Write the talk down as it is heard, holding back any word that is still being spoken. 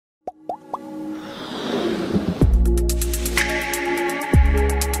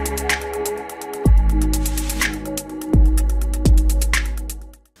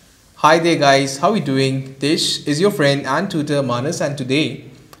Hi there guys, how are you doing? This is your friend and tutor Manas, and today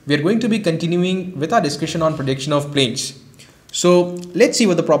we are going to be continuing with our discussion on prediction of planes. So let's see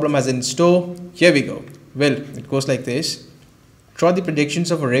what the problem has in store. Here we go. Well, it goes like this. Draw the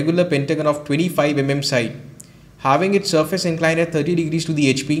predictions of a regular pentagon of 25 mm side, having its surface inclined at 30 degrees to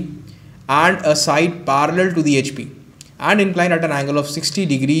the HP and a side parallel to the HP and inclined at an angle of 60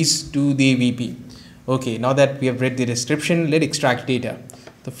 degrees to the VP. Okay, now that we have read the description, let's extract data.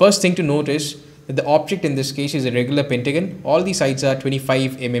 The first thing to note is that the object in this case is a regular pentagon. All the sides are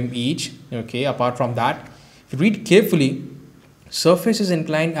 25 mm each. Okay, apart from that, if you read carefully, surface is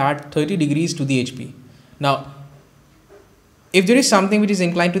inclined at 30 degrees to the HP. Now, if there is something which is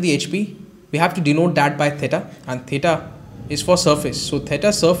inclined to the HP, we have to denote that by theta, and theta is for surface. So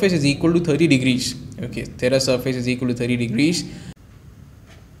theta surface is equal to 30 degrees. Okay, theta surface is equal to 30 degrees.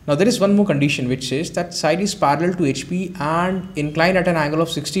 Now there is one more condition which says that side is parallel to HP and inclined at an angle of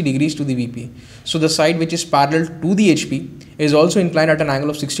 60 degrees to the VP. So the side which is parallel to the HP is also inclined at an angle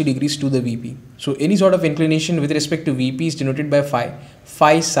of 60 degrees to the VP. So any sort of inclination with respect to VP is denoted by phi.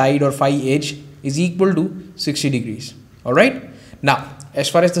 Phi side or phi edge is equal to 60 degrees. Alright. Now as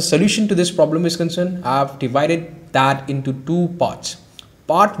far as the solution to this problem is concerned, I have divided that into two parts.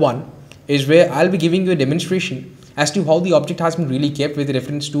 Part 1 is where I'll be giving you a demonstration as to how the object has been really kept with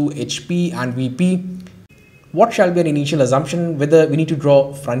reference to HP and VP. What shall be an initial assumption, whether we need to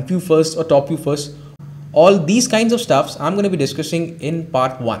draw front view first or top view first. All these kinds of stuffs I'm going to be discussing in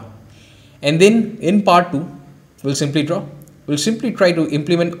part 1. And then in part 2, we'll simply try to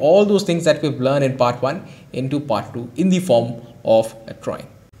implement all those things that we've learned in part 1 into part 2 in the form of a drawing.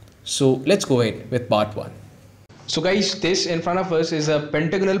 So let's go ahead with part 1. So guys, this in front of us is a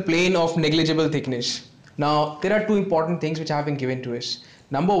pentagonal plane of negligible thickness. Now, there are two important things which have been given to us.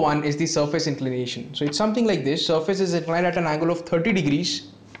 Number one is the surface inclination. So it's something like this. Surface is inclined at an angle of 30 degrees.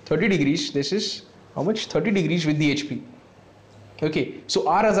 30 degrees. This is how much? 30 degrees with the HP. Okay. So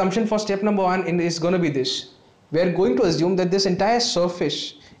our assumption for step number 1 is going to be this. We are going to assume that this entire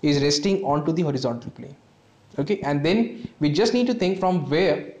surface is resting onto the horizontal plane. Okay. And then we just need to think from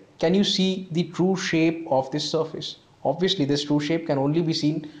where can you see the true shape of this surface. Obviously, this true shape can only be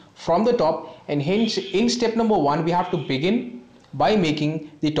seen from the top, and hence in step number 1 we have to begin by making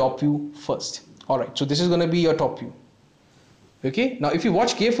the top view first. Alright, so this is going to be your top view. Okay, now if you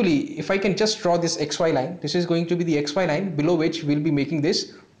watch carefully, if I can just draw this XY line, this is going to be the XY line below which we'll be making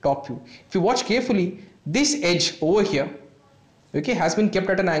this top view. If you watch carefully, this edge over here, okay, has been kept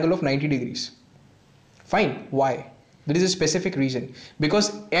at an angle of 90 degrees. Fine, why? There is a specific reason,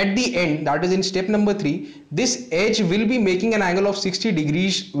 because at the end, that is in step number 3, this edge will be making an angle of 60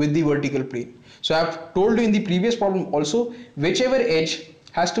 degrees with the vertical plane. So I have told you in the previous problem also, whichever edge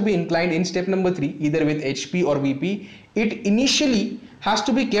has to be inclined in step number 3, either with HP or VP, it initially has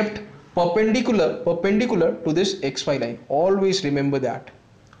to be kept perpendicular to this XY line. Always remember that.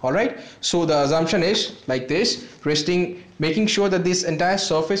 Alright, so the assumption is like this, making sure that this entire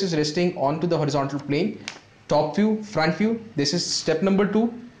surface is resting onto the horizontal plane. Top view, front view, this is step number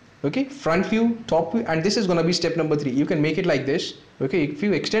 2. Okay, front view, top view, and this is going to be step number 3. You can make it like this. Okay, if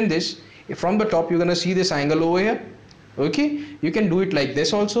you extend this from the top, you're going to see this angle over here. Okay, you can do it like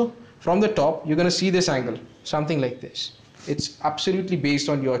this also. From the top, you're going to see this angle, something like this. It's absolutely based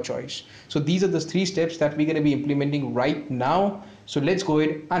on your choice. So these are the 3 steps that we're going to be implementing right now. So let's go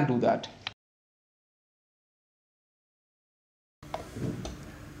ahead and do that.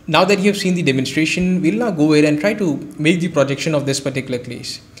 Now that you have seen the demonstration, we'll now go ahead and try to make the projection of this particular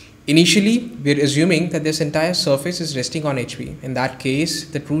case. Initially, we're assuming that this entire surface is resting on HP. In that case,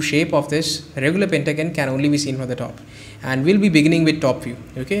 the true shape of this regular pentagon can only be seen from the top. And we'll be beginning with top view.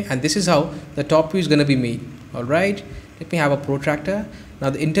 Okay, and this is how the top view is going to be made. Alright, let me have a protractor. Now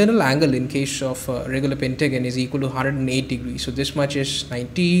the internal angle in case of a regular pentagon is equal to 108 degrees. So this much is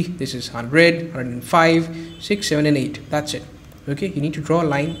 90, this is 100, 105, 6, 7 and 8. That's it. Okay, you need to draw a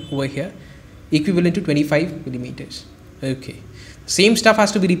line over here equivalent to 25 millimeters. Okay, same stuff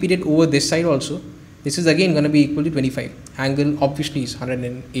has to be repeated over this side also. This is again going to be equal to 25. Angle obviously is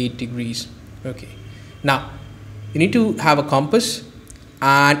 108 degrees. Okay, now you need to have a compass,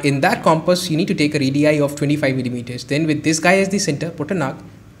 and in that compass you need to take a radii of 25 millimeters. Then with this guy as the center, put an arc.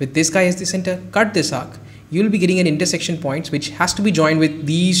 With this guy as the center, cut this arc. You will be getting an intersection point which has to be joined with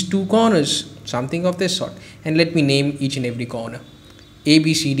these 2 corners, something of this sort. And let me name each and every corner. A,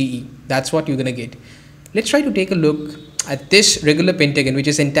 B, C, D, E. That's what you're going to get. Let's try to take a look at this regular pentagon which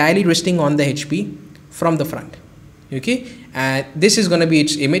is entirely resting on the HP from the front. Okay. And this is going to be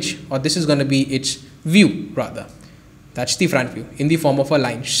its image, or this is going to be its view rather. That's the front view in the form of a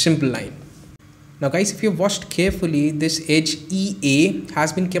line, simple line. Now guys, if you've watched carefully, this edge EA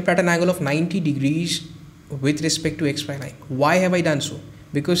has been kept at an angle of 90 degrees with respect to XY line. Why have I done so?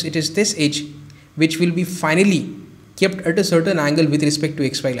 Because it is this edge which will be finally kept at a certain angle with respect to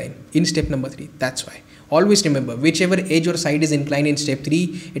XY line in step number 3. That's why. Always remember, whichever edge or side is inclined in step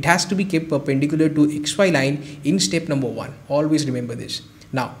 3, it has to be kept perpendicular to XY line in step number 1. Always remember this.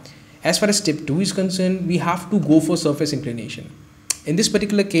 Now, as far as step 2 is concerned, we have to go for surface inclination. In this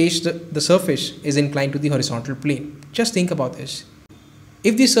particular case, the surface is inclined to the horizontal plane. Just think about this.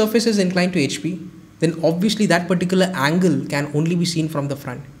 If the surface is inclined to HP, then obviously that particular angle can only be seen from the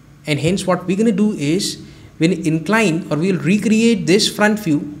front. And hence what we're going to do is, we'll incline or we'll recreate this front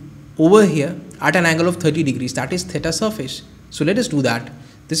view over here at an angle of 30 degrees, that is theta surface. So let us do that.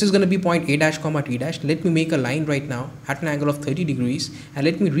 This is going to be point A dash comma T dash. Let me make a line right now at an angle of 30 degrees and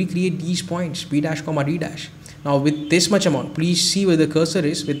let me recreate these points B dash comma D dash. Now with this much amount, please see where the cursor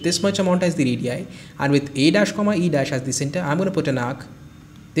is, with this much amount as the radii and with A dash comma E dash as the center, I'm going to put an arc.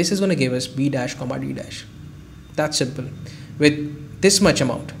 This is going to give us B dash comma D dash. That's simple. With this much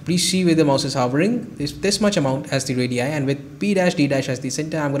amount, please see where the mouse is hovering, this much amount as the radii and with B dash D dash as the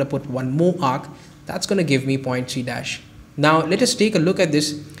center, I'm going to put one more arc. That's going to give me point C dash. Now let us take a look at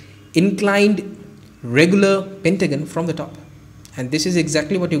this inclined regular pentagon from the top. And this is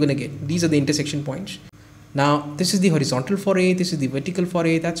exactly what you're going to get. These are the intersection points. Now this is the horizontal for A, this is the vertical for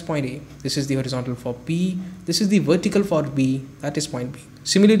A, that's point A. This is the horizontal for B, this is the vertical for B, that is point B.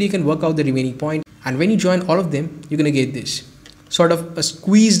 Similarly, you can work out the remaining point, and when you join all of them, you're going to get this sort of a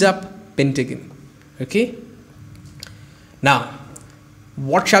squeezed up pentagon. Okay. Now,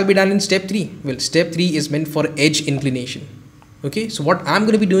 what shall be done in step 3? Well, step 3 is meant for edge inclination. Okay. So what I'm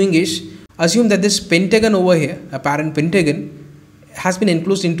going to be doing is, assume that this pentagon over here, apparent pentagon, has been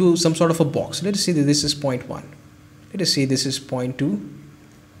enclosed into some sort of a box. Let us say that this is point 1. Let us say this is point 2.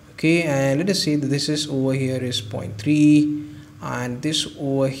 Okay, and let us say that this is over here is point 3 and this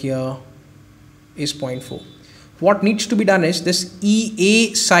over here is point 4. What needs to be done is this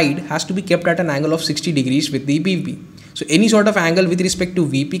EA side has to be kept at an angle of 60 degrees with the VP. So any sort of angle with respect to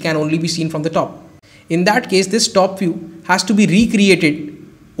VP can only be seen from the top. In that case, this top view has to be recreated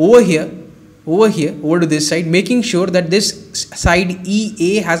over here, over to this side, making sure that this side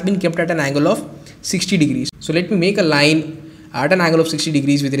EA has been kept at an angle of 60 degrees. So let me make a line at an angle of 60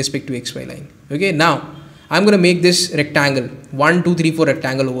 degrees with respect to XY line. Okay, now I'm going to make this rectangle 1, 2, 3, 4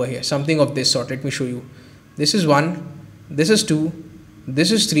 rectangle over here, something of this sort. Let me show you. This is 1, this is 2,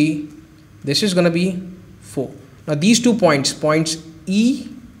 this is 3, this is going to be 4. Now these 2 points, points E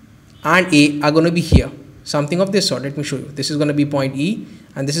and A, are going to be here, something of this sort. Let me show you. This is going to be point E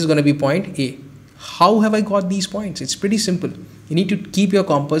and this is going to be point A. How have I got these points? It's pretty simple. You need to keep your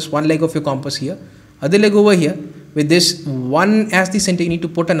compass, one leg of your compass here, other leg over here. With this 1 as the center, you need to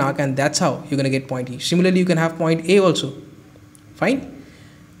put an arc, and that's how you're going to get point E. Similarly, you can have point A also. Fine.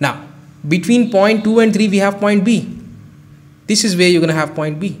 Now, between point 2 and 3, we have point B. This is where you're going to have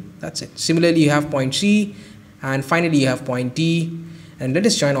point B. That's it. Similarly, you have point C, and finally you have point D. And let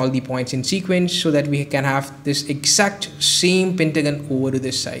us join all the points in sequence so that we can have this exact same pentagon over to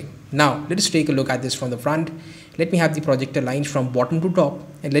this side. Now, let us take a look at this from the front. Let me have the projector lines from bottom to top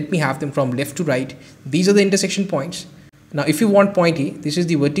and let me have them from left to right. These are the intersection points. Now, if you want point A, this is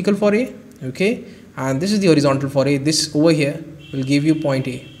the vertical for A, okay, and this is the horizontal for A. This over here will give you point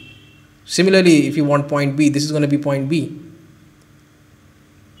A. Similarly, if you want point B, this is going to be point B.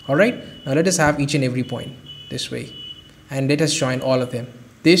 Alright, now let us have each and every point this way. And let us join all of them.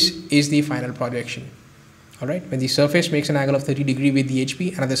 This is the final projection. Alright, when the surface makes an angle of 30 degrees with the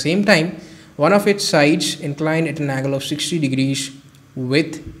HP and at the same time, one of its sides inclined at an angle of 60 degrees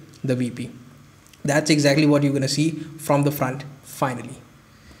with the VP. That's exactly what you're going to see from the front finally.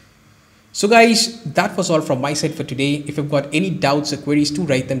 So guys, that was all from my side for today. If you've got any doubts or queries, do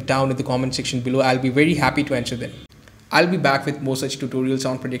write them down in the comment section below. I'll be very happy to answer them. I'll be back with more such tutorials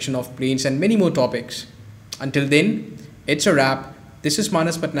on prediction of planes and many more topics. Until then, it's a wrap. This is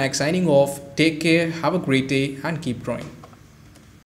Manas Patnaik signing off. Take care, have a great day and keep drawing.